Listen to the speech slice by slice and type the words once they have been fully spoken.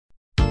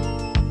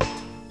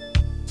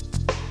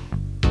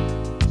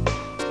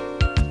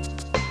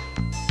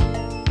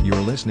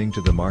listening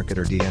to the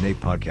Marketer DNA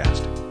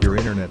podcast, your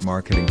internet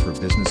marketing for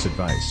business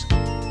advice.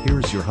 Here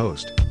is your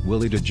host,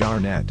 Willie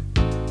DeJarnette.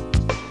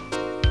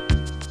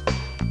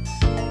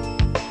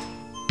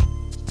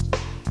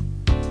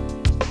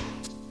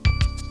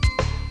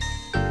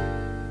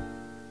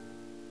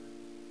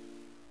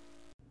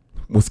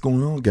 What's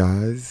going on,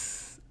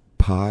 guys?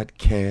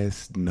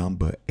 Podcast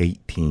number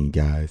 18,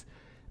 guys.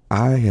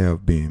 I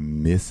have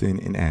been missing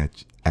in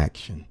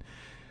action.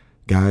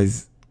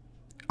 Guys,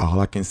 all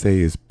I can say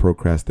is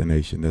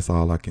procrastination. That's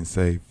all I can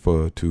say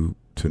to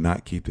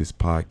not keep this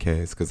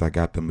podcast, because I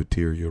got the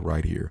material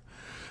right here.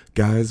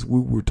 Guys, we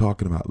were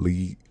talking about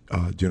lead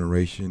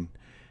generation,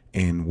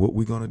 and what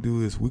we're going to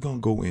do is we're going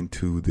to go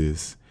into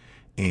this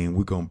and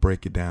we're going to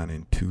break it down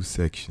in two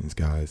sections,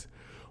 guys.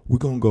 We're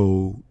going to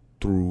go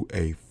through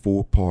a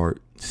 4-part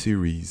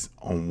series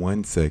on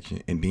one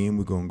section, and then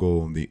we're going to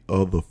go on the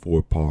other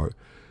 4-part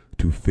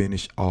to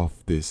finish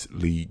off this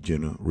lead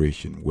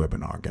generation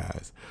webinar,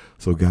 guys.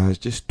 So guys,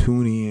 just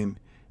tune in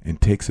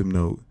and take some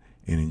note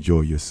and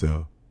enjoy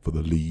yourself for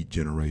the lead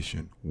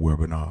generation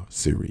webinar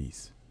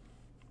series.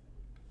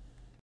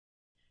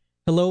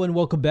 Hello and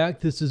welcome back.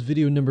 This is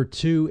video number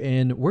 2,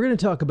 and we're going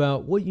to talk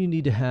about what you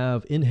need to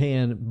have in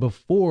hand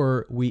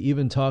before we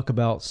even talk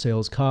about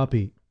sales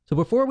copy. So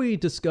before we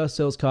discuss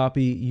sales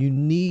copy, you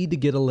need to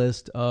get a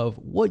list of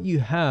what you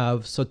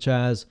have, such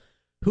as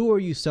who are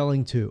you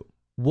selling to?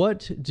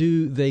 What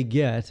do they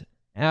get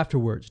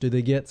afterwards? Do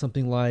they get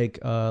something like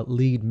a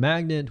lead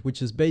magnet,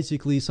 which is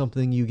basically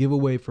something you give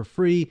away for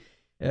free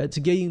to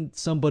gain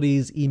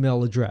somebody's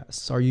email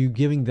address? Are you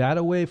giving that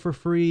away for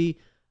free?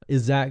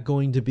 Is that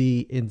going to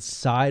be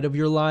inside of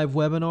your live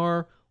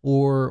webinar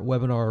or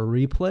webinar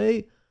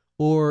replay?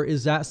 Or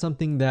is that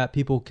something that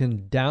people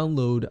can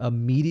download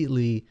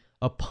immediately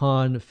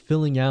upon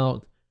filling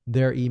out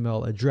their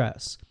email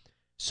address?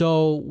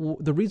 So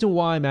the reason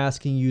why I'm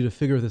asking you to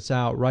figure this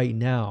out right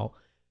now,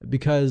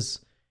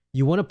 because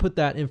you want to put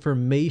that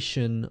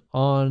information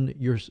on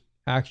your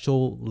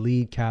actual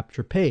lead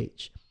capture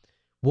page.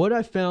 What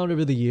I found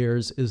over the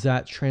years is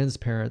that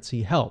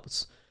transparency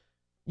helps.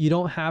 You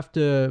don't have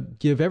to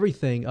give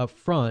everything up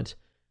front,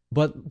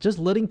 but just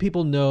letting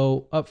people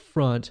know up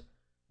front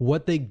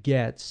what they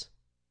get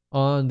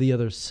on the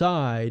other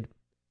side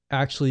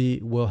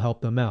actually will help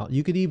them out.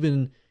 You could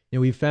even,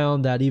 we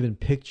found that even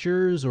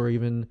pictures or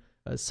even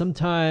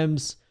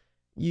sometimes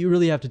you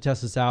really have to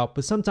test this out,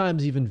 but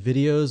sometimes even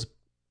videos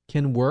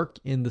can work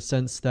in the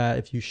sense that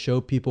if you show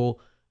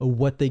people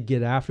what they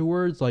get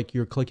afterwards, like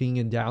you're clicking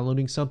and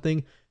downloading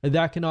something, and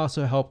that can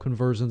also help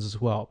conversions as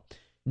well.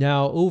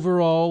 Now,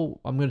 overall,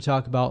 I'm going to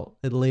talk about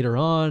it later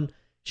on.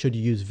 Should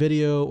you use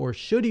video or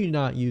should you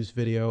not use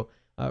video?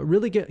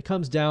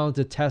 Comes down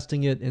to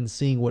testing it and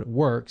seeing what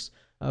works.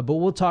 But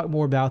we'll talk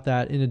more about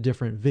that in a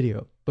different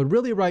video. But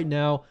really right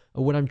now,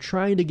 what I'm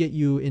trying to get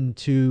you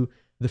into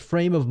the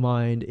frame of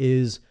mind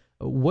is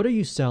what are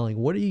you selling?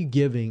 What are you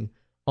giving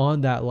on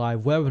that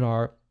live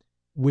webinar,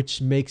 which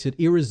makes it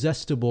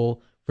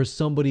irresistible for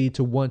somebody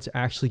to want to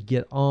actually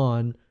get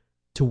on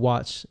to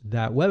watch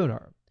that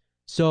webinar.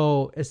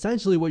 So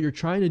essentially what you're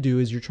trying to do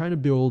is you're trying to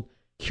build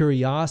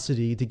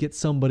curiosity to get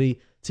somebody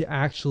to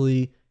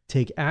actually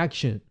take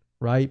action,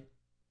 right?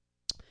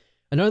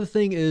 Another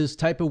thing is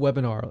type of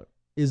webinar.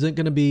 Is it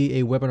going to be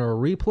a webinar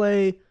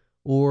replay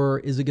or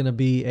is it going to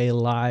be a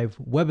live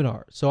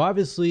webinar? So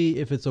obviously,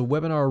 if it's a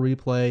webinar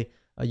replay,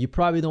 you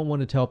probably don't want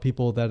to tell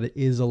people that it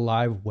is a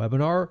live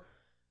webinar.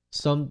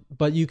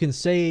 But you can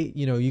say,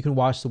 you can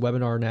watch the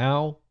webinar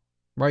now,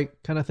 right?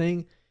 Kind of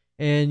thing.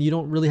 And you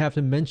don't really have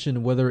to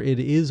mention whether it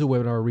is a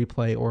webinar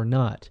replay or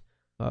not.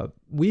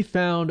 We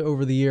found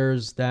over the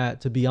years that,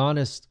 to be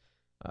honest,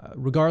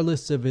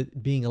 regardless of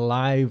it being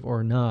live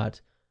or not,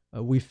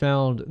 we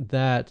found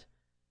that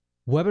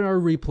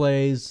webinar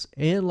replays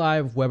and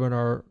live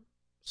webinars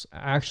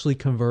actually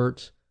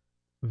convert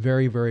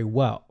very, very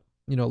well.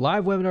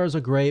 Live webinars are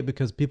great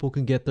because people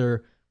can get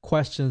their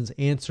questions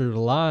answered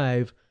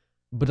live,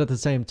 but at the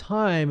same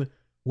time,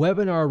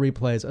 webinar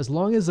replays, as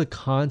long as the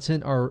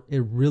content are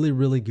really,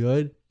 really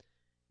good,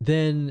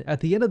 then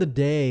at the end of the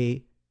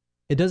day,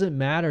 it doesn't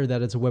matter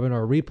that it's a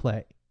webinar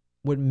replay.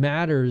 What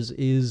matters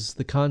is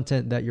the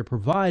content that you're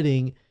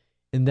providing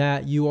and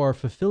that you are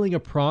fulfilling a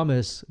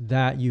promise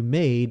that you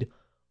made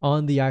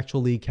on the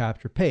actual lead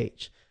capture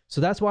page.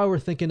 So that's why we're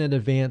thinking in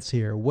advance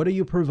here. What are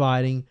you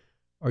providing?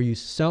 Are you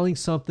selling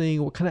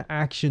something? What kind of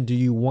action do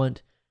you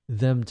want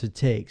them to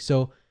take?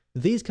 So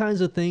these kinds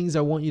of things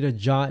I want you to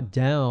jot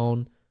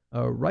down,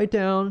 write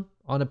down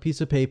on a piece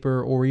of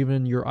paper or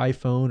even your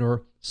iPhone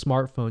or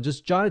smartphone.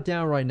 Just jot it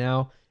down right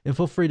now and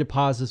feel free to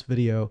pause this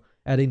video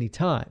at any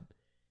time.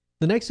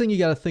 The next thing you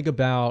got to think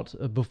about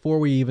before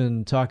we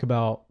even talk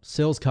about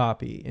sales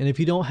copy, and if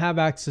you don't have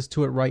access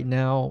to it right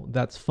now,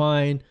 that's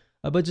fine.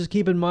 But just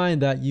keep in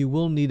mind that you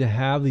will need to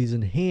have these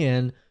in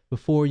hand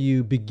before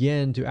you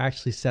begin to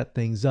actually set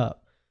things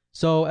up.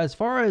 So as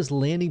far as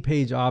landing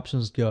page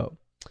options go,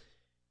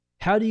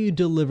 how do you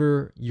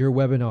deliver your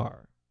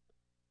webinar?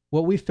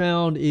 what we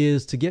found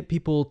is to get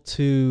people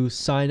to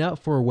sign up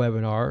for a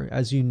webinar.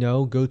 As you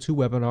know,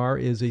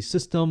 GoToWebinar is a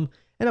system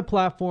and a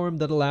platform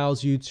that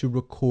allows you to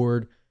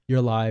record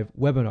your live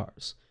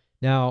webinars.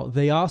 Now,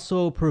 they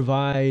also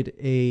provide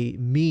a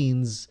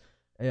means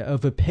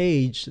of a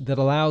page that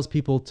allows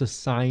people to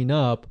sign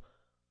up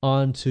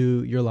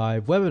onto your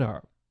live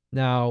webinar.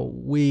 Now,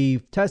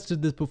 we've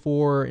tested this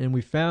before, and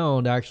we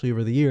found actually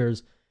over the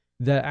years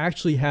that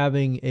actually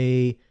having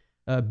a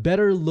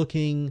better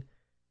looking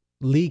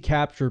lead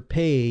capture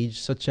page,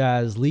 such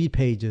as lead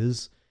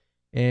pages,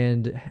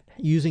 and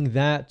using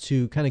that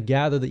to kind of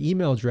gather the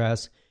email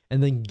address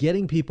and then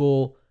getting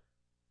people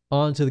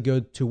onto the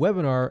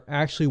GoToWebinar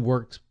actually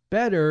works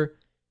better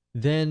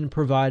than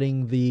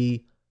providing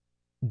the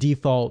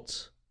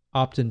default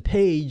opt-in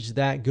page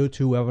that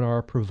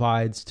GoToWebinar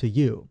provides to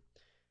you.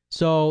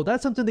 So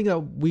that's something that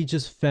we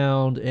just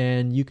found,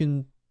 and you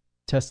can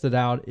test it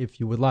out if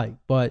you would like.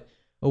 But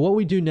what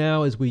we do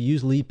now is we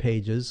use lead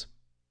pages,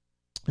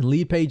 and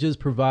lead pages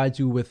provides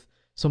you with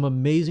some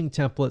amazing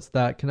templates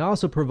that can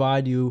also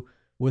provide you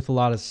with a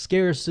lot of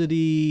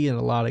scarcity and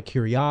a lot of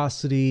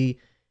curiosity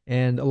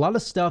and a lot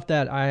of stuff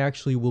that I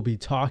actually will be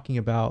talking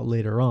about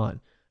later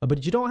on.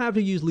 But you don't have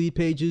to use lead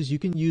pages. You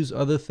can use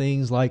other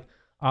things like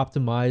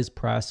optimized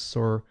press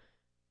or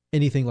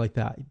anything like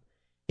that.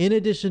 In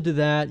addition to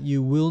that,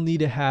 you will need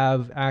to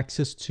have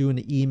access to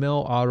an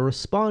email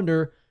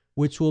autoresponder,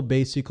 which will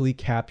basically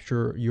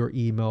capture your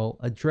email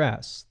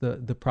address,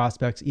 the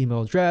prospect's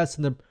email address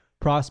and the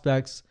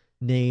prospect's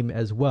name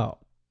as well.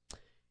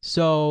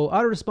 So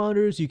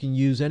autoresponders, you can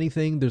use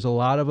anything. There's a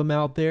lot of them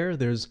out there.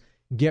 There's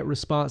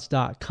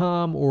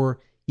getresponse.com or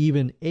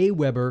even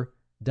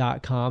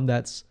aweber.com.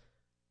 That's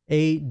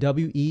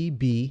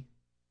AWEBER.com.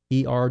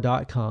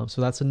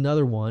 So that's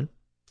another one.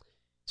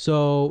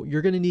 So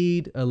you're going to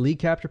need a lead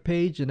capture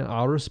page and an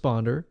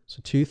autoresponder.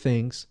 So two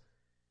things.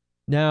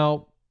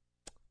 Now,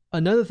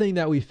 another thing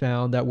that we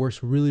found that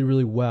works really,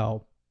 really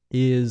well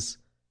is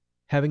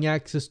having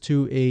access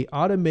to a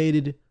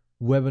automated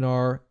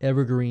webinar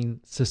evergreen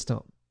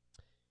system.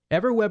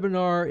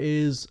 EverWebinar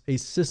is a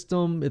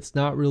system. It's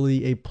not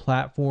really a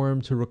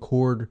platform to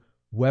record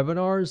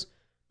webinars,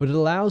 but it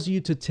allows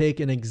you to take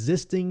an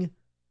existing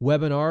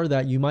webinar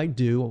that you might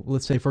do.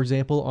 Let's say, for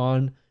example,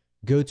 on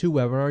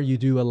GoToWebinar, you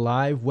do a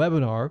live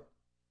webinar,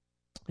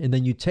 and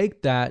then you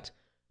take that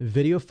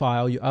video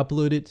file, you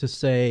upload it to,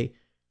 say,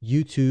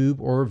 YouTube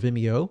or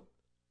Vimeo,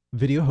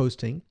 video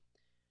hosting,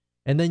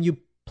 and then you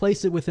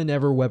place it within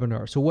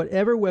EverWebinar. So what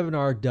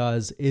EverWebinar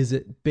does is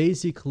it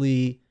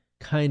basically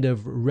kind of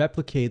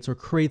replicates or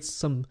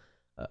creates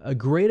a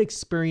great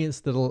experience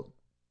that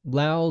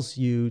allows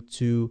you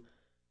to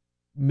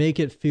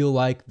make it feel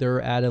like they're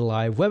at a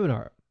live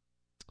webinar.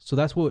 So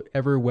that's what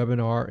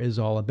EverWebinar is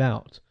all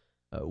about.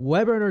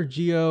 Webinar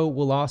Geo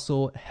will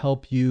also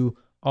help you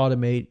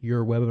automate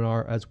your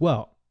webinar as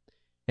well.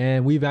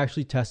 And we've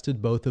actually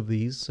tested both of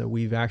these. So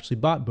we've actually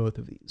bought both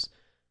of these.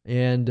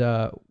 And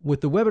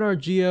with the Webinar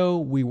Geo,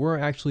 we were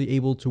actually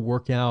able to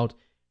work out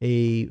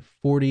a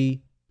 40%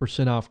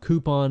 off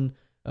coupon,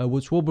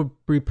 which we'll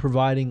be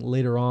providing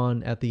later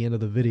on at the end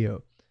of the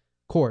video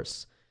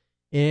course.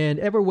 And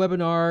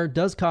EverWebinar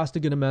does cost a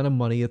good amount of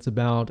money. It's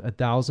about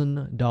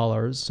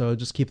 $1,000. So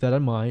just keep that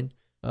in mind.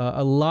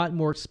 A lot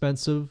more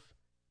expensive,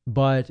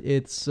 but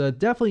it's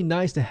definitely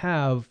nice to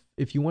have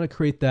if you want to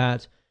create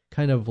that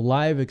kind of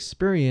live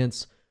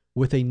experience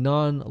with a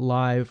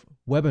non-live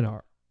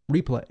webinar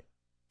replay.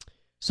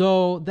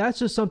 So that's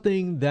just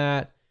something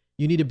that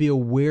you need to be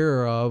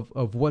aware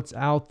of what's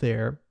out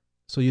there.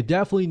 So you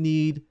definitely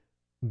need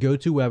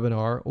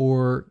GoToWebinar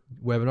or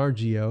Webinar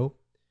Geo,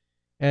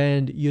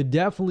 and you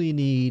definitely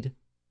need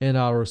an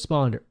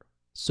autoresponder.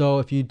 So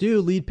if you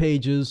do lead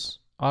pages,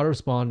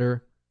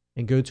 autoresponder,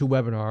 and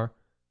GoToWebinar,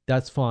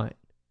 that's fine.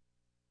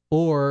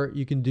 Or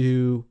you can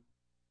do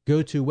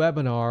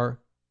GoToWebinar,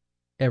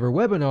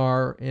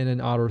 EverWebinar, and an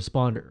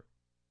autoresponder.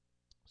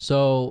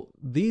 So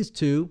these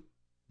two,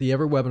 the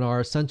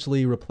EverWebinar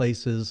essentially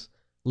replaces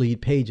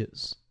lead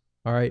pages.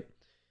 All right.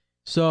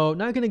 So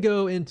not going to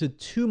go into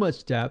too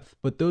much depth,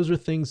 but those are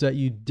things that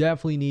you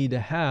definitely need to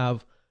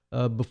have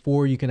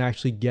before you can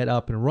actually get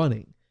up and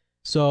running.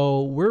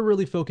 So we're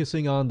really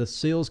focusing on the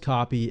sales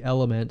copy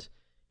element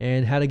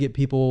and how to get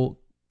people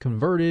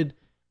converted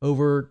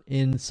over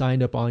and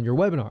signed up on your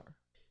webinar.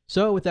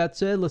 So with that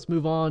said, let's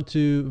move on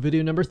to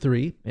video number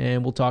 3,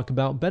 and we'll talk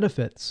about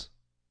benefits.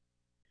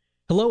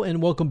 Hello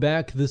and welcome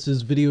back. This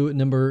is video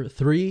number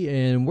 3,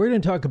 and we're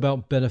going to talk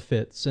about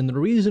benefits. And the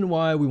reason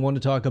why we want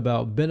to talk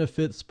about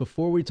benefits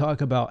before we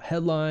talk about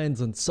headlines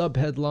and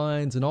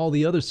subheadlines and all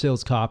the other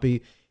sales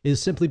copy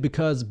is simply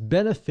because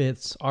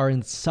benefits are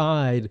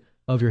inside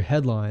of your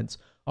headlines,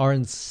 are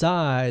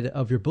inside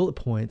of your bullet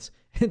points,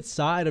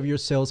 inside of your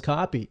sales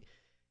copy.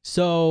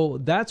 So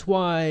that's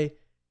why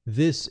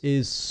this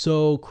is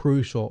so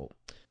crucial.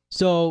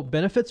 So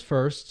benefits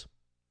first,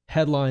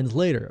 headlines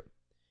later.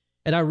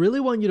 And I really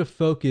want you to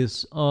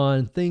focus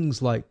on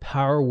things like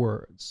power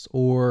words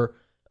or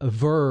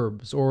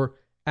verbs or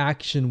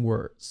action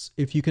words.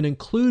 If you can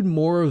include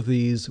more of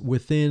these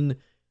within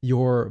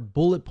your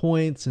bullet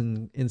points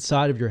and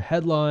inside of your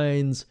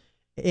headlines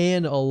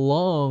and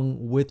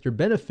along with your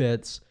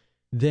benefits,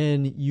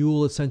 then you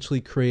will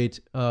essentially create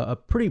a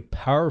pretty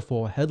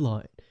powerful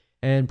headline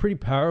and pretty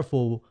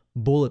powerful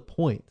bullet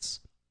points.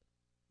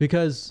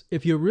 Because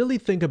if you really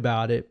think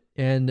about it,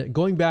 and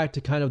going back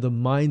to kind of the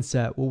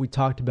mindset, what we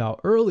talked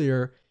about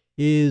earlier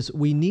is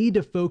we need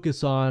to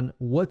focus on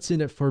what's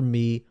in it for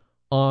me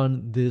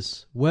on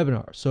this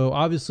webinar. So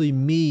obviously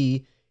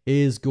me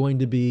is going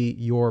to be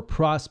your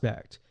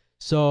prospect.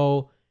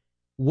 So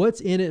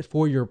what's in it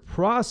for your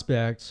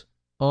prospect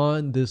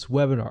on this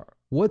webinar?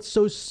 What's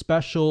so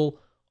special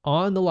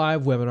on the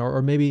live webinar?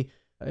 Or maybe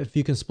if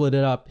you can split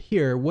it up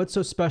here, what's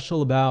so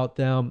special about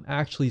them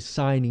actually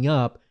signing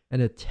up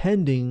and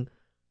attending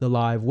the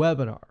live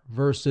webinar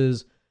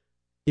versus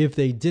if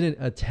they didn't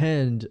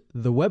attend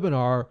the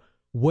webinar,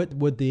 what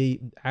would they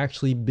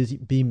actually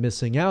be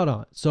missing out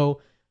on?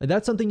 So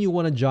that's something you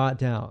want to jot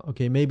down.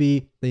 Okay,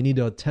 maybe they need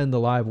to attend the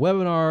live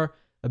webinar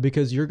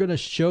because you're going to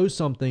show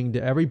something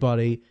to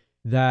everybody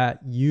that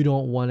you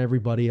don't want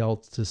everybody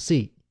else to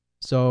see.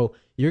 So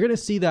you're going to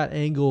see that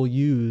angle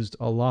used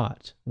a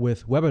lot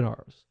with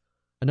webinars.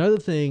 Another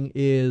thing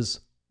is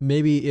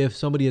maybe if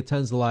somebody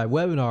attends the live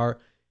webinar,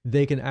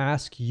 they can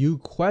ask you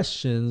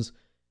questions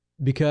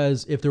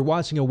because if they're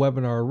watching a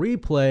webinar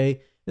replay,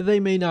 they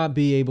may not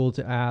be able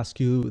to ask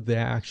you the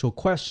actual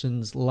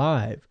questions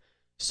live.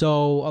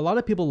 So a lot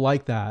of people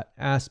like that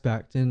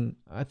aspect, and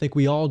I think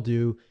we all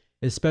do,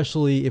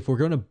 especially if we're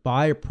going to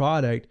buy a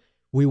product,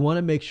 we want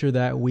to make sure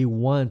that we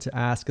want to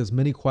ask as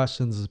many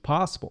questions as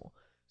possible.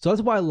 So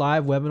that's why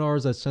live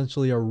webinars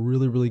essentially are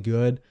really, really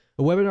good.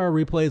 The webinar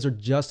replays are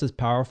just as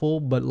powerful,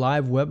 but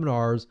live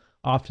webinars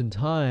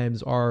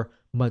oftentimes are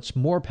much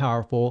more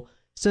powerful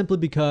simply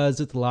because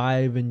it's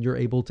live and you're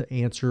able to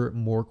answer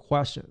more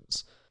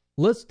questions.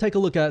 Let's take a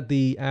look at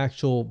the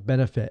actual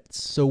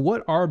benefits. So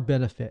what are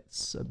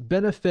benefits?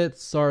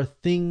 Benefits are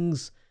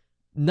things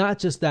not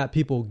just that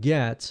people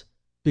get,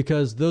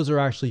 because those are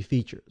actually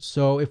features.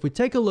 So if we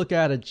take a look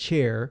at a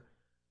chair,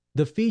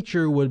 the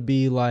feature would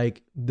be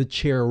like the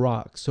chair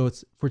rocks. So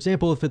it's, for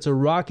example, if it's a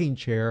rocking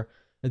chair,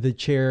 the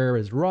chair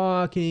is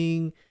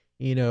rocking,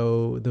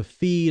 the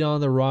feet on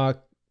the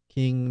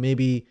rocking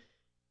maybe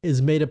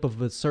is made up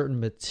of a certain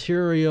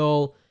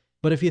material.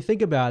 But if you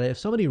think about it, if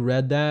somebody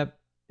read that,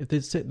 if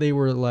they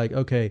were like,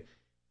 okay,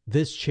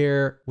 this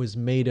chair was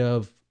made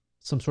of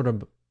some sort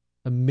of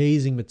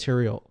amazing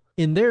material,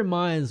 in their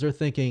minds, they're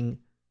thinking,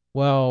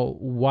 well,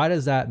 why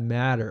does that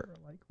matter?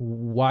 Like,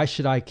 why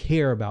should I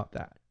care about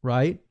that,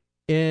 right?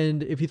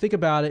 And if you think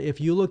about it, if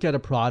you look at a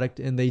product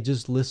and they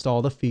just list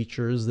all the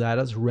features, that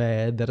is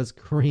red, that is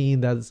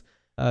green, that is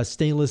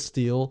stainless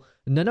steel,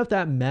 none of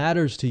that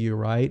matters to you,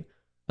 right?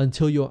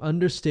 Until you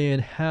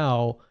understand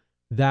how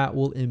that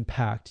will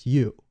impact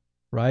you,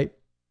 right?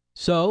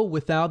 So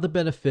without the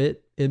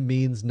benefit, it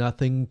means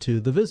nothing to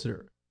the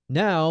visitor.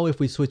 Now, if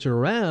we switch it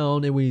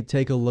around and we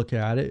take a look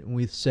at it and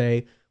we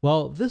say,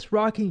 well, this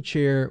rocking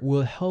chair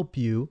will help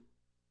you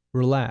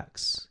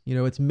relax.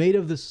 It's made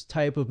of this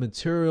type of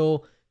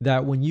material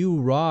that when you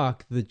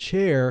rock the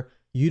chair,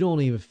 you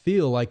don't even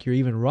feel like you're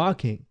even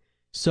rocking.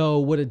 So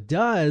what it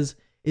does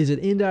is it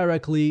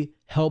indirectly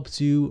helps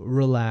you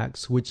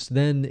relax, which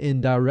then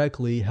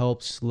indirectly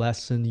helps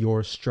lessen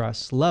your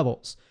stress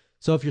levels.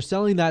 So if you're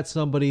selling that to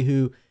somebody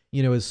who,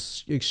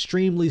 is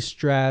extremely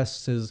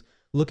stressed, is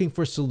looking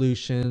for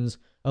solutions,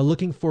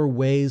 looking for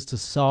ways to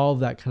solve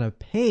that kind of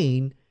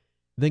pain,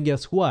 then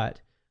guess what?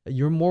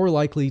 You're more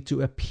likely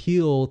to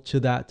appeal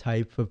to that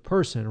type of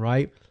person,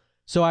 right?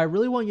 So I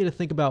really want you to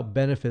think about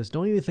benefits.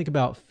 Don't even think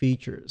about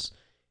features.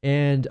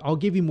 And I'll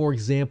give you more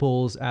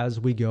examples as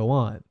we go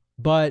on.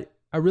 But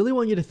I really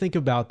want you to think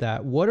about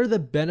that. What are the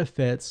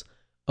benefits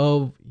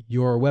of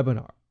your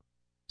webinar?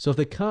 So if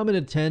they come and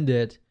attend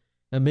it,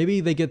 and maybe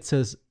they get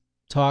to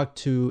talk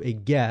to a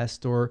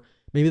guest, or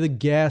maybe the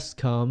guest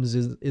comes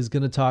is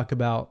going to talk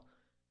about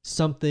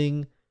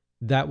something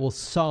that will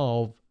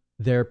solve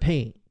their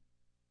pain.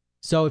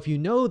 So if you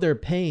know their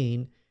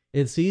pain,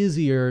 it's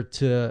easier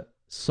to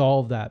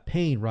solve that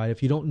pain, right?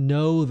 If you don't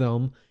know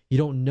them, you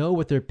don't know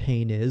what their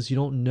pain is, you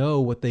don't know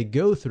what they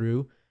go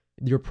through,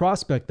 your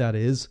prospect that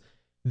is,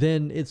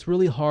 then it's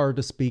really hard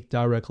to speak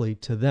directly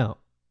to them.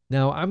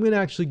 Now, I'm going to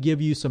actually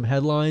give you some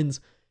headlines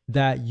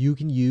that you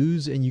can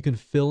use, and you can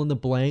fill in the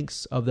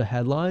blanks of the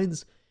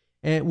headlines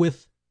and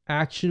with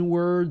action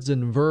words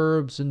and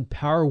verbs and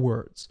power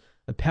words.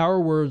 The power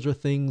words are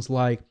things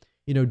like,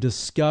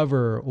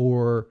 discover,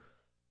 or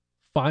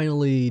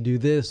finally do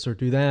this or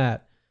do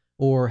that,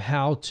 or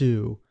how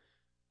to.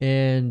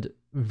 And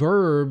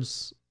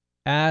verbs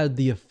add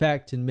the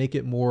effect and make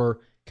it more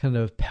kind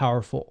of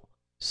powerful.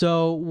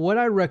 So what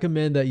I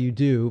recommend that you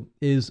do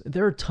is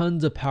there are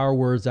tons of power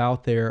words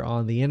out there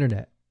on the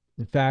internet.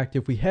 In fact,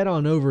 if we head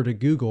on over to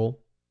Google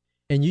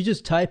and you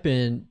just type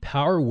in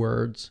power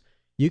words,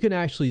 you can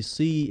actually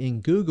see in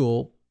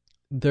Google,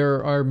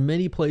 there are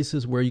many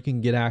places where you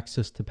can get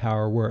access to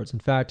power words. In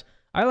fact,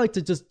 I like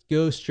to just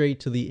go straight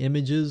to the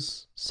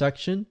images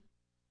section,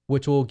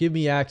 which will give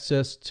me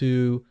access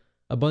to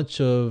a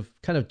bunch of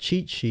kind of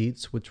cheat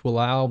sheets, which will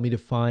allow me to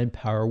find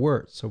power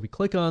words. So we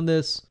click on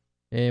this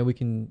and we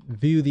can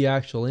view the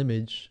actual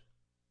image.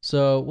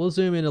 So we'll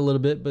zoom in a little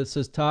bit, but it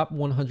says top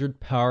 100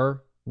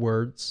 power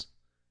words.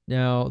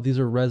 Now, these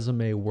are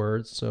resume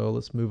words, so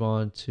let's move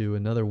on to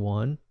another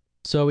one.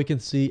 So we can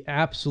see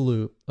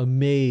absolute,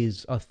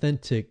 amaze,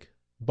 authentic,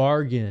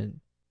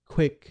 bargain,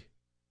 quick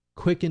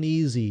and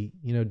easy,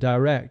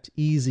 direct,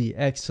 easy,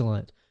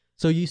 excellent.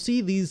 So you see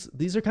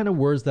these are kind of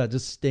words that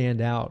just stand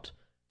out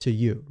to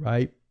you,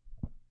 right?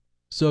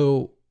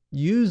 So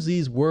use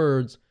these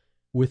words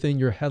within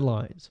your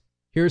headlines.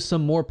 Here's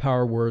some more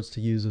power words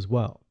to use as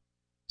well.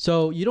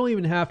 So you don't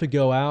even have to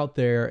go out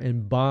there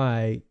and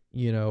buy,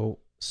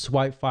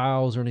 swipe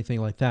files or anything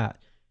like that.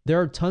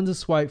 There are tons of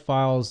swipe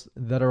files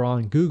that are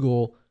on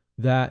Google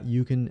that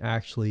you can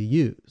actually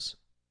use.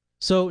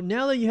 So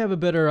now that you have a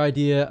better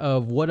idea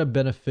of what a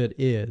benefit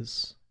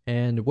is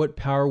and what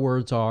power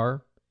words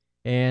are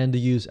and to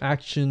use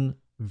action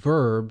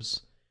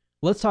verbs,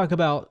 let's talk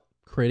about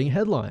creating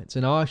headlines.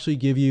 And I'll actually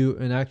give you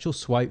an actual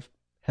swipe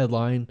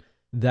headline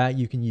that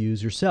you can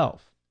use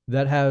yourself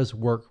that has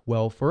worked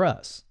well for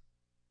us.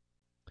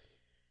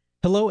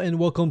 Hello and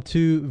welcome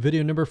to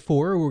video number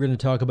 4. We're going to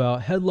talk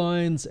about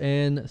headlines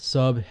and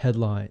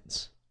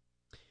sub-headlines.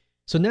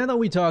 So now that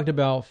we talked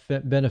about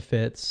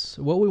benefits,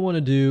 what we want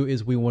to do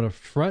is we want to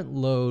front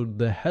load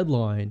the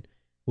headline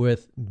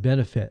with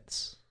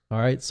benefits. All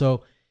right.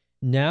 So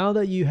now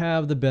that you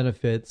have the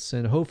benefits,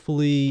 and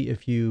hopefully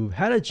if you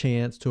had a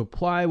chance to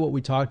apply what we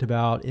talked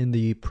about in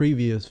the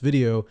previous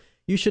video,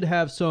 you should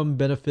have some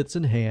benefits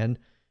in hand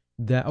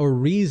that are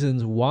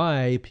reasons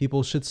why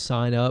people should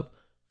sign up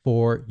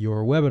for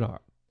your webinar.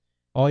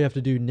 All you have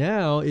to do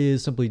now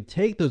is simply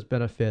take those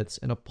benefits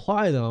and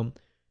apply them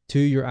to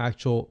your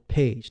actual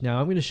page. Now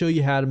I'm going to show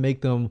you how to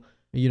make them,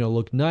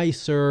 look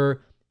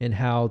nicer and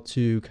how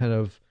to kind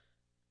of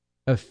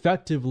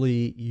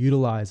effectively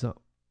utilize them.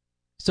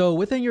 So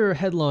within your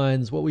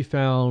headlines, what we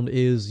found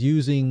is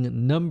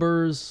using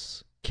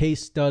numbers,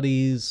 case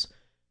studies,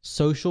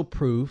 social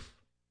proof,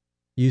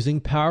 using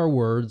power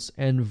words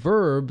and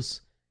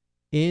verbs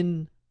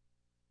in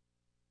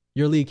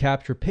your lead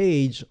capture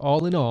page,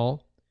 all in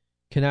all,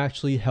 can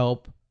actually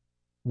help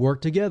work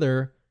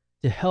together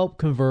to help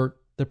convert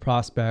the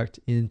prospect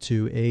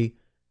into a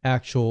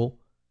actual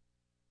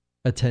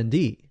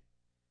attendee.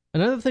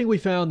 Another thing we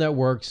found that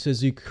works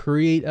is you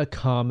create a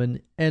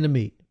common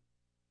enemy.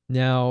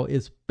 Now,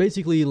 it's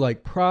basically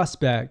like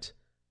prospect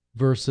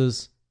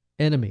versus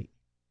enemy.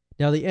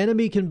 Now, the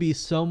enemy can be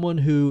someone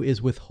who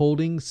is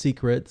withholding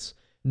secrets,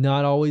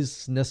 not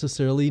always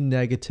necessarily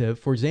negative.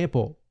 For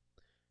example,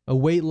 a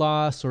weight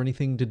loss or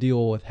anything to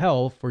deal with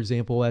health, for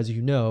example, as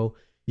you know,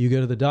 you go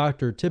to the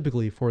doctor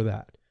typically for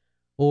that.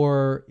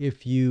 Or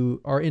if you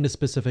are in a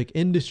specific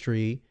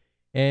industry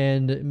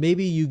and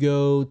maybe you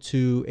go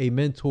to a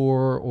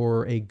mentor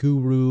or a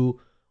guru,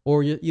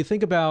 or you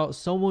think about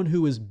someone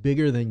who is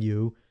bigger than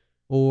you,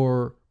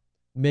 or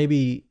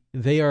maybe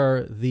they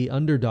are the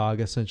underdog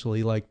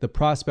essentially, like the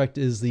prospect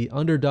is the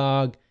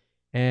underdog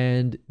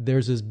and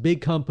there's this big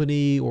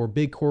company or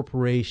big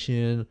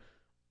corporation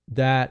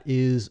that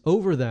is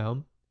over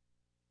them.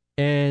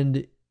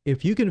 And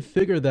if you can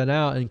figure that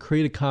out and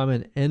create a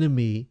common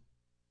enemy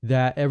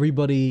that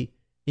everybody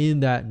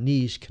in that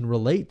niche can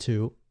relate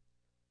to,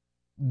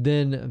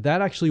 then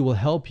that actually will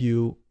help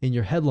you in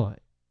your headline.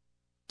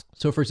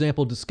 So for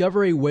example,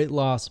 discover a weight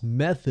loss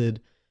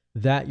method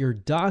that your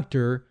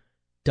doctor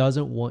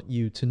doesn't want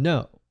you to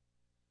know.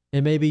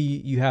 And maybe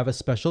you have a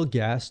special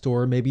guest,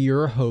 or maybe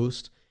you're a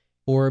host,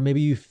 or maybe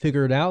you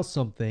figured out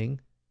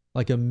something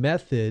like a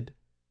method,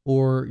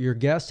 or your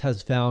guest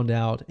has found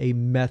out a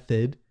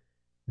method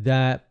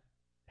that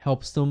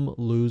helps them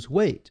lose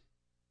weight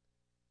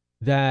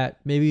that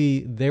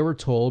maybe they were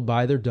told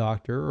by their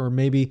doctor, or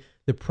maybe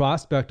the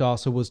prospect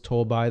also was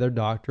told by their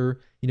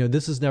doctor,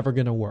 this is never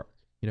going to work.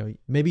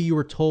 Maybe you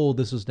were told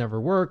this has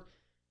never worked,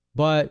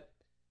 but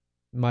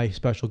my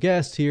special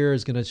guest here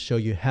is going to show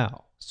you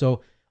how.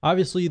 So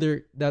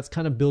obviously that's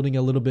kind of building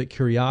a little bit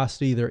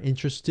curiosity. They're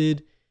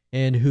interested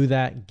in who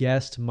that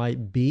guest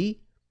might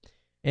be.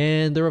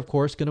 And they're, of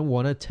course, going to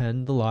want to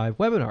attend the live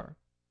webinar.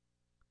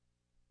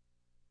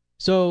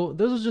 So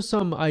those are just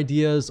some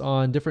ideas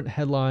on different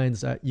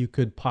headlines that you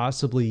could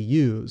possibly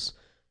use.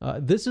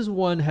 This is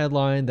one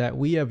headline that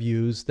we have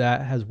used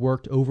that has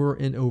worked over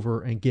and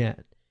over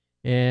again.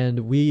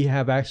 And we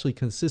have actually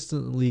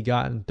consistently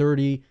gotten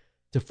 30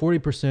 to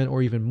 40%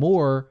 or even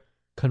more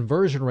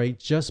conversion rate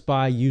just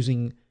by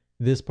using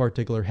this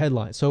particular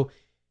headline. So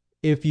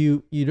if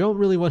you don't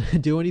really want to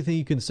do anything,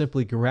 you can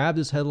simply grab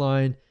this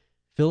headline,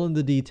 fill in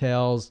the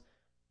details,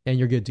 and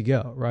you're good to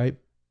go, right?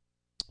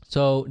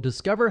 So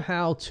discover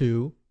how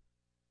to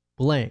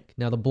blank.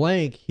 Now the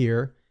blank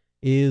here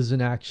is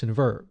an action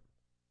verb.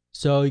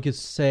 So you could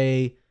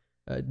say,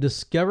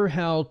 discover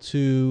how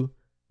to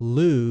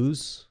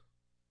lose,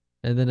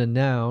 and then a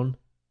noun,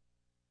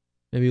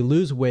 maybe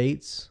lose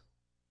weights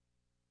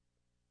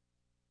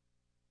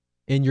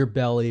in your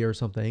belly or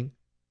something,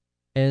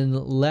 and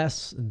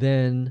less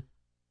than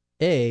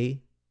a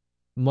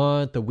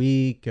month, a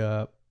week,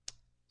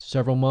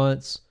 several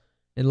months,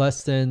 in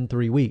less than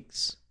 3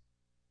 weeks.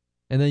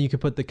 And then you can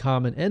put the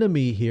common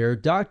enemy here.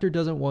 Doctor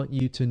doesn't want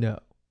you to know.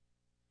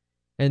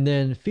 And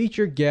then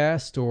featured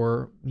guest,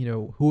 or,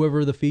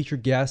 whoever the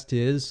featured guest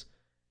is,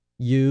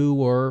 you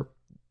or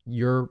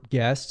your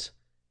guest,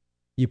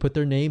 you put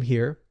their name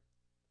here.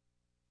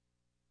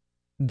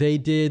 They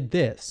did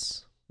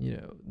this.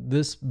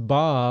 This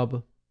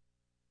Bob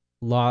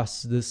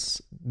lost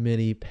this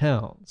many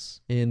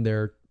pounds in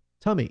their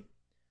tummy.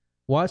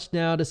 Watch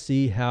now to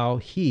see how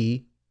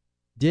he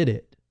did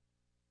it.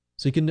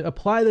 So you can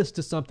apply this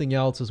to something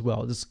else as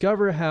well.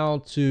 Discover how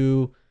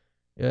to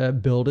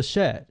build a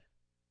shed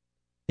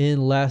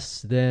in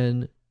less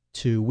than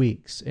 2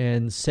 weeks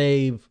and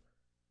save,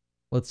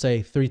 let's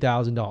say,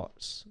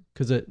 $3,000,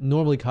 because it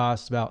normally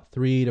costs about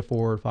 $3,000 to $4,000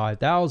 or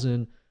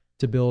 $5,000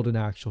 to build an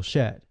actual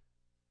shed.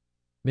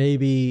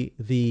 Maybe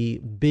the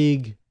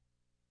big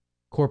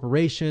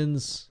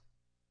corporations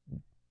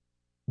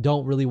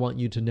don't really want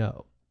you to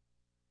know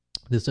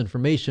this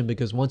information,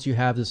 because once you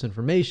have this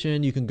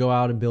information, you can go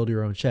out and build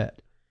your own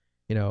shed.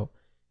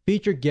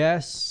 Featured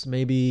guests,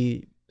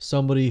 maybe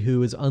somebody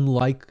who is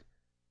unlikely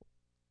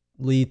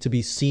to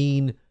be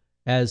seen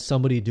as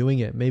somebody doing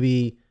it.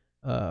 Maybe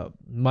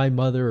my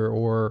mother,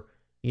 or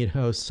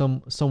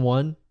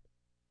someone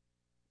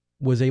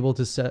was able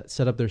to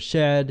set up their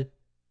shed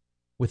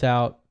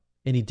without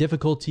any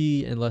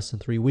difficulty in less than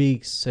 3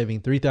 weeks,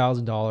 saving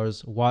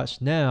 $3,000.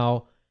 Watch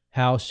now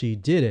how she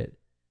did it.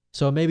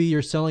 So maybe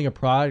you're selling a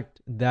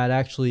product that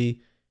actually,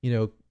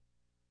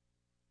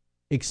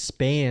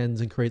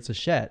 expands and creates a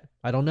shed.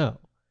 I don't know.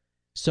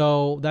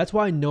 So that's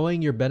why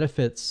knowing your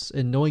benefits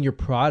and knowing your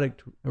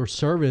product or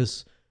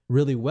service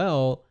really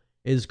well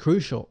is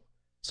crucial.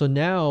 So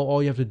now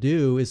all you have to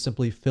do is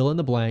simply fill in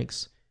the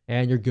blanks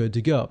and you're good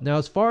to go. Now,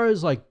 as far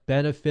as like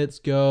benefits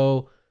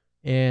go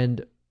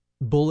and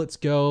bullets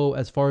go,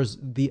 as far as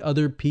the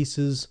other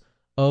pieces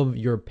of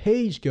your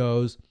page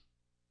goes,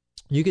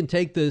 you can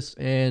take this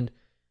and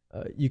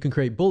you can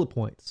create bullet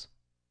points.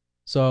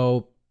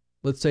 So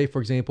let's say,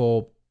 for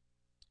example,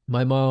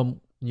 my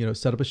mom,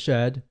 set up a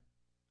shed,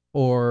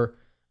 or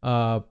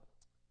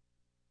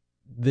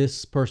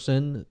this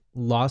person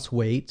lost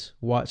weight.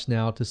 Watch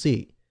now to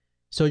see.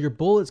 So your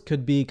bullets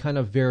could be kind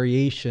of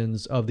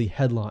variations of the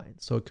headline.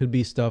 So it could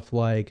be stuff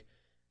like,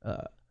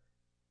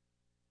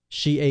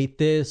 she ate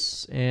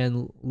this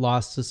and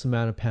lost this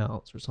amount of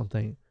pounds or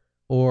something.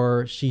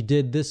 Or she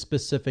did this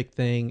specific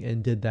thing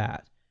and did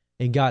that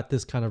and got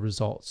this kind of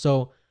result.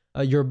 So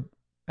your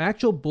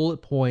actual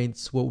bullet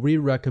points, what we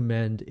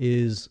recommend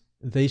is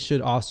they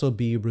should also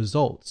be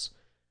results.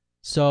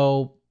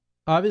 So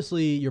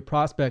obviously your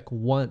prospect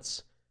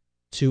wants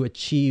to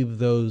achieve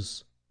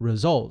those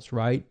results,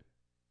 right?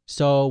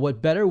 So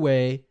what better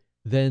way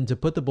than to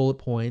put the bullet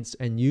points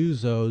and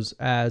use those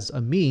as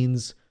a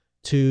means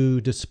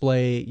to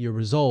display your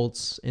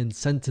results in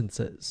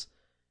sentences.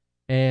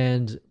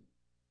 And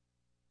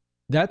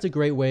that's a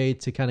great way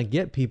to kind of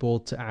get people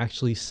to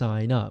actually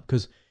sign up,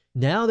 because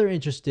now they're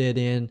interested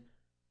in,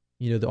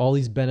 all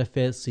these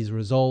benefits, these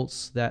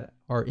results that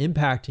are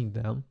impacting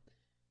them.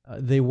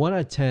 They want to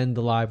attend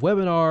the live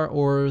webinar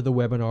or the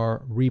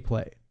webinar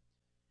replay.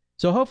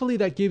 So hopefully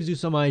that gives you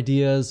some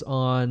ideas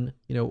on,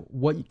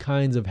 what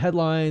kinds of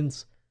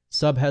headlines,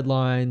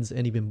 subheadlines,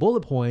 and even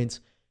bullet points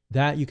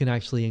that you can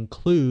actually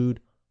include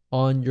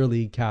on your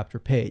lead capture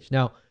page.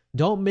 Now,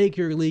 don't make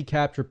your lead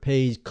capture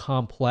page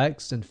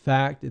complex. In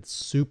fact, it's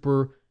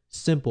super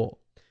simple.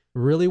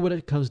 Really what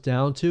it comes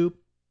down to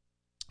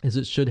is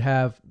it should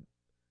have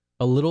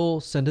a little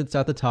sentence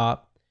at the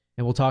top,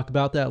 and we'll talk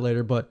about that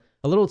later, but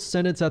a little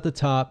sentence at the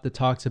top that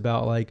talks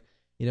about like,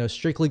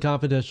 strictly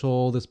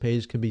confidential. This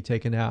page can be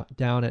taken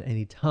down at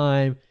any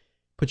time.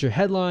 Put your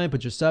headline,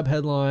 put your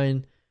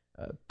subheadline,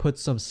 put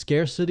some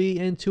scarcity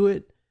into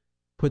it,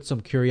 put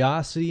some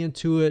curiosity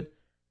into it.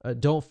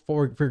 Don't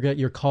forget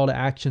your call to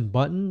action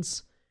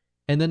buttons,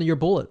 and then your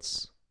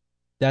bullets.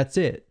 That's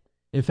it.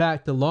 In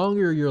fact, the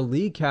longer your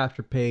lead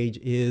capture page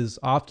is,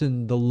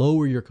 often the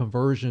lower your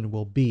conversion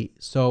will be.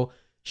 So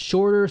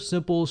shorter,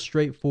 simple,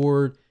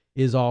 straightforward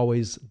is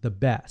always the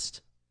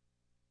best.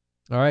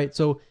 All right,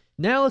 so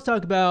now let's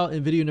talk about,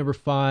 in video number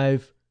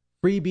 5,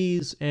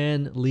 freebies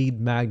and lead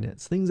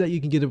magnets, things that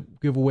you can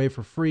give away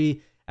for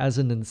free as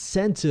an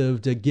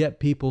incentive to get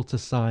people to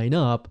sign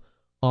up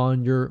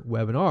on your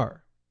webinar.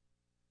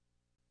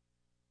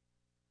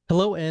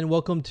 Hello and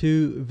welcome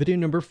to video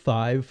number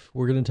 5.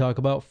 We're going to talk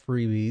about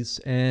freebies,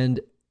 and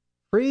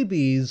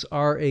freebies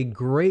are a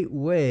great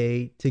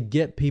way to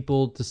get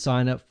people to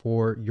sign up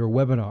for your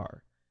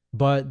webinar.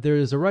 But there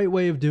is a right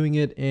way of doing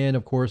it, and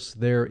of course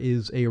there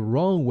is a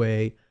wrong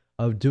way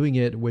of doing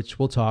it, which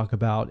we'll talk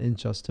about in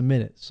just a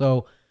minute.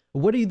 So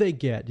what do they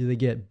get? Do they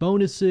get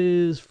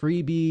bonuses,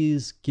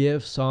 freebies,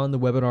 gifts on the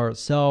webinar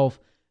itself,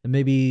 and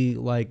maybe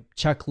like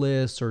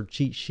checklists or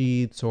cheat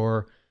sheets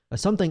or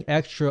something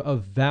extra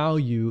of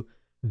value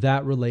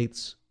that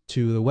relates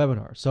to the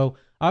webinar? So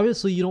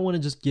obviously you don't want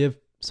to just give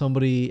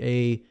somebody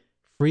a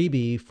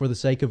freebie for the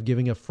sake of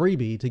giving a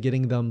freebie to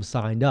getting them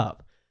signed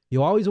up.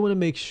 you always want to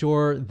make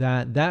sure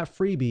that that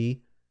freebie,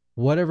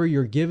 whatever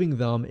you're giving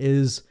them,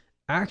 is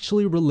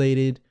actually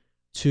related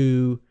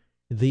to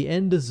the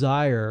end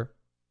desire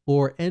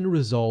or end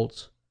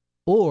result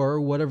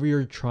or whatever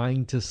you're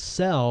trying to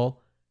sell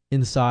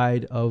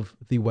inside of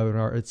the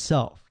webinar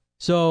itself.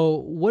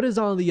 So what is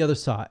on the other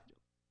side?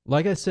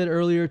 Like I said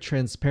earlier,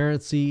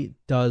 transparency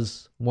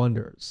does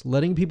wonders.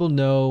 Letting people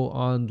know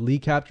on the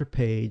lead capture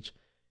page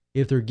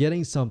if they're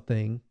getting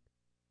something,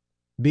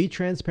 be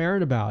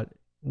transparent about it.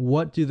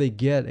 What do they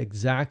get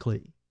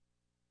exactly?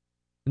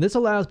 And this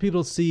allows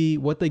people to see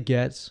what they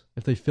get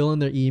if they fill in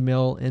their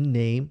email and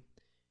name,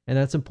 and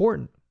that's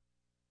important.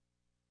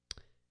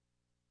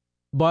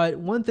 But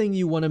one thing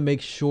you want to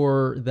make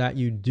sure that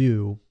you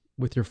do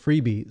with your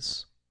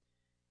freebies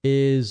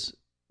is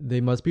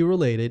they must be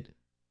related.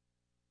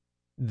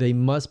 They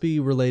must be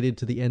related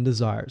to the end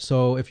desire.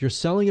 So if you're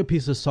selling a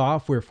piece of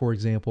software, for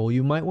example,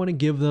 you might want to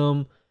give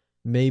them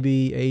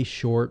maybe a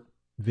short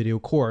video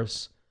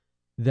course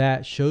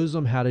that shows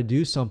them how to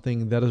do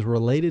something that is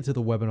related to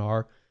the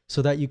webinar,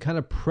 so that you kind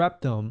of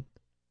prep them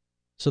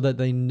so that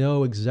they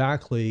know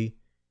exactly,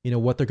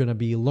 what they're going to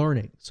be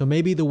learning. So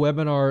maybe the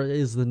webinar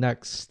is the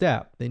next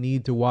step. They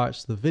need to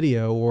watch the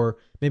video, or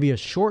maybe a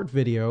short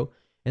video,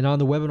 and on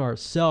the webinar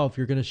itself,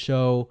 you're going to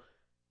show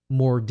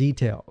more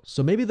details.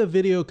 So maybe the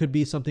video could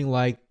be something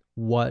like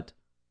what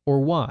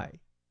or why,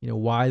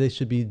 why they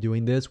should be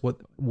doing this,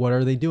 what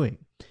are they doing?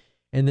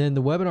 And then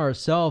the webinar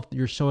itself,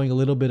 you're showing a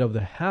little bit of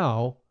the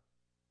how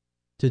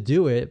to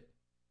do it.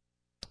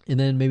 And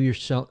then maybe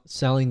you're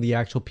selling the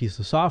actual piece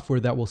of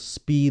software that will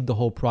speed the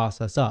whole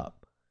process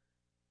up.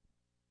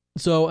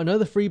 So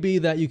another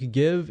freebie that you could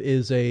give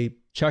is a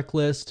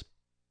checklist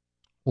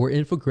or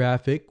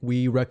infographic.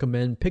 We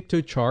recommend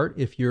Pictochart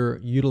if you're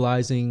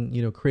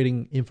utilizing,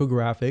 creating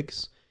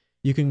infographics.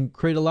 You can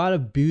create a lot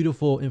of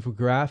beautiful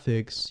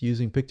infographics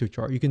using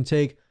Pictochart. You can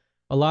take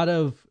a lot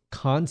of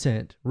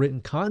content,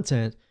 written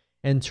content,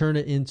 and turn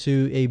it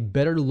into a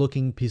better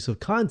looking piece of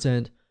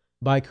content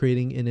by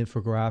creating an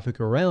infographic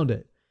around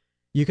it.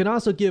 You can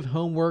also give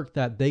homework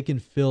that they can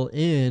fill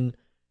in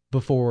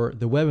before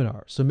the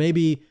webinar. So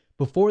maybe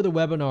before the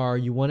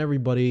webinar, you want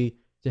everybody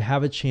to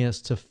have a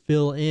chance to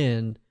fill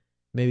in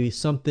maybe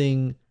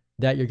something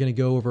that you're going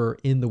to go over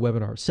in the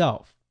webinar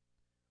itself.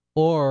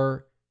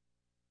 Or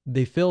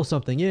they fill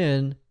something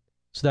in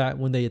so that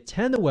when they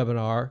attend the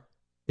webinar,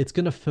 it's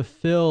going to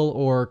fulfill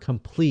or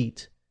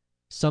complete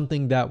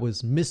something that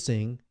was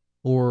missing,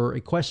 or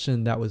a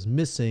question that was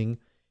missing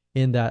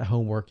in that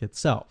homework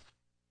itself.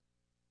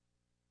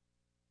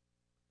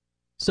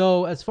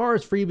 So as far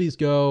as freebies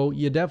go,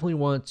 you definitely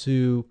want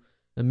to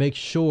make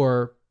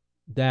sure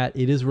that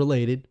it is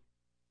related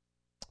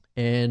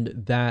and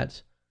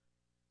that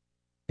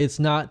it's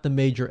not the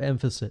major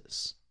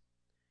emphasis.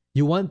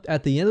 You want,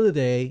 at the end of the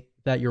day,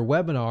 that your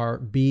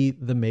webinar be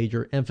the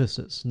major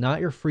emphasis,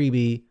 not your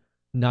freebie,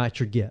 not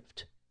your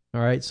gift.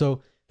 All right.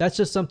 So that's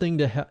just something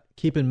to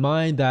keep in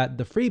mind, that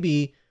the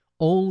freebie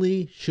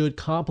only should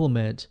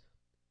complement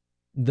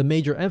the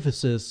major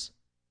emphasis,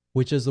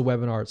 which is the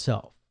webinar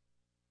itself.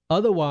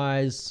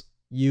 Otherwise,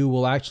 you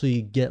will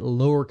actually get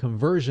lower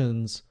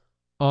conversions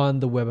on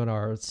the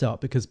webinar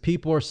itself because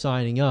people are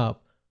signing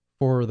up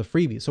for the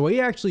freebie. So we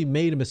actually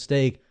made a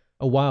mistake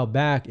a while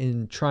back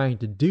in trying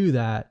to do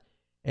that,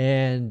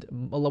 and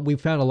we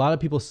found a lot of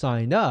people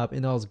signed up,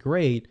 and that was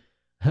great.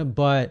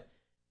 But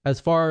as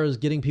far as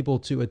getting people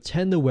to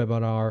attend the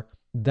webinar,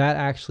 that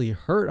actually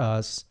hurt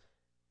us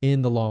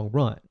in the long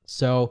run.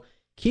 So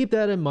keep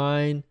that in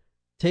mind.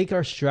 Take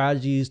our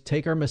strategies,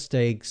 take our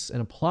mistakes,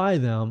 and apply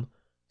them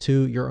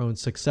to your own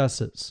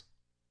successes.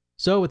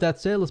 So with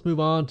that said, let's move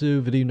on to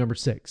video number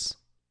 6.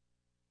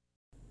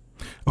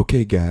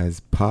 Okay,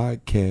 guys,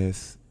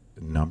 podcast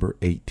number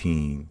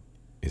 18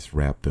 is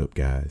wrapped up,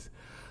 guys.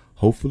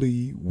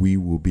 Hopefully, we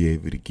will be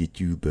able to get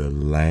you the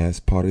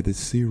last part of this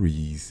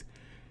series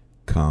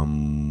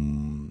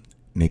come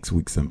next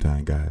week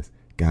sometime, guys.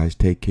 Guys,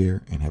 take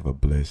care and have a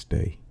blessed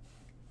day.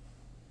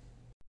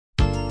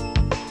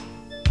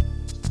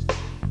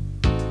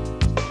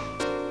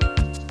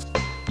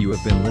 You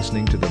have been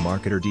listening to the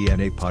Marketer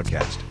DNA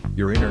podcast,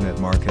 your internet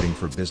marketing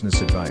for business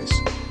advice.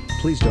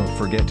 Please don't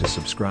forget to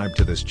subscribe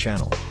to this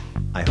channel.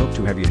 I hope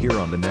to have you here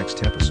on the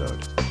next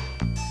episode.